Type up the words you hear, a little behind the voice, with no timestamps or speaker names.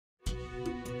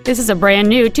This is a brand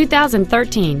new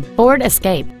 2013 Ford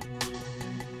Escape.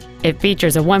 It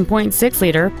features a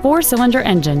 1.6-liter four-cylinder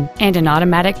engine and an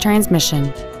automatic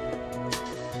transmission.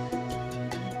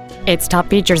 Its top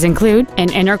features include an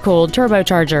intercooled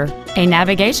turbocharger, a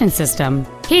navigation system,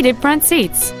 heated front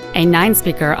seats, a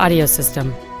 9-speaker audio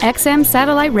system, XM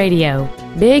satellite radio,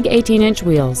 big 18-inch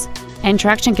wheels, and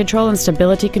traction control and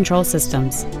stability control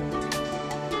systems.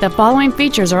 The following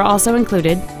features are also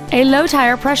included: a low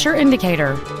tire pressure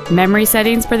indicator, memory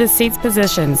settings for the seat's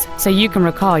positions so you can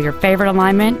recall your favorite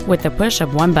alignment with the push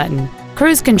of one button,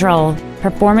 cruise control,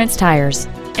 performance tires,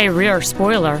 a rear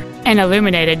spoiler, an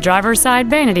illuminated driver's side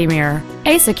vanity mirror,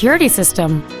 a security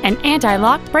system, an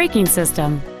anti-lock braking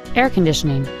system, air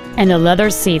conditioning, and the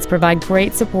leather seats provide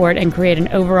great support and create an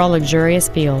overall luxurious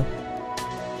feel.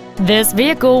 This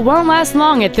vehicle won't last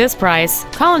long at this price.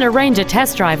 Call and arrange a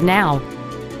test drive now.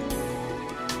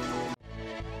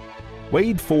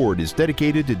 Wade Ford is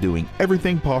dedicated to doing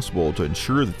everything possible to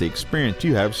ensure that the experience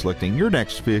you have selecting your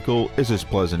next vehicle is as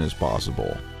pleasant as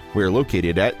possible. We are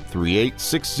located at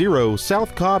 3860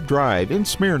 South Cobb Drive in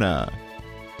Smyrna.